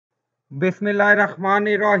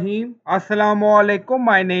Bismillahirrahmanirrahim. Assalamu alaikum.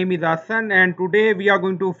 My name is Hassan and today we are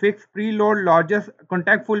going to fix preload largest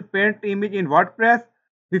contentful paint image in WordPress.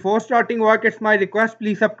 Before starting work, it's my request,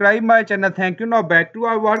 please subscribe my channel. Thank you. Now back to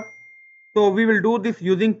our work. So we will do this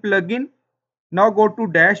using plugin. Now go to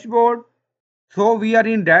dashboard. So we are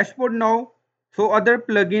in dashboard now. So other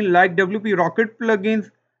plugin like WP Rocket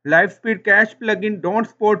plugins, Live Speed Cache plugin don't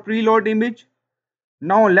support preload image.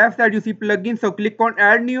 Now on left side you see plugin, so click on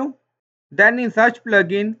add new. Then in search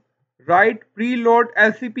plugin, write preload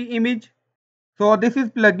LCP image. So this is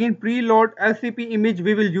plugin preload LCP image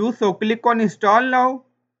we will use. So click on install now.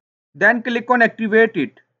 Then click on activate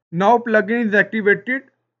it. Now plugin is activated.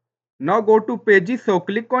 Now go to pages. So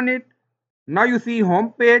click on it. Now you see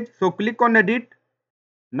home page. So click on edit.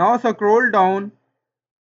 Now scroll down.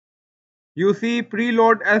 You see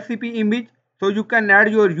preload LCP image. So you can add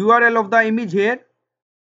your URL of the image here.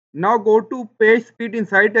 Now go to page speed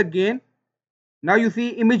inside again. Now you see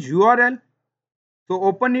image URL. So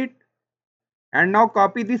open it and now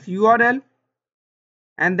copy this URL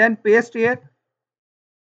and then paste here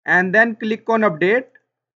and then click on update.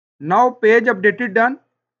 Now page updated done.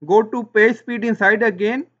 Go to page speed inside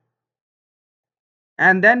again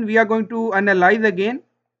and then we are going to analyze again.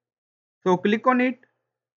 So click on it.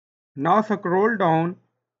 Now scroll down.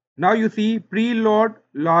 Now you see preload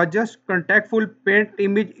largest contentful paint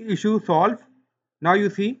image issue solved. Now you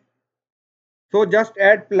see. So just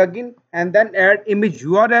add plugin and then add image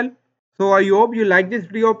URL. So I hope you like this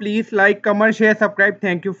video. Please like, comment, share, subscribe.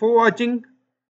 Thank you for watching.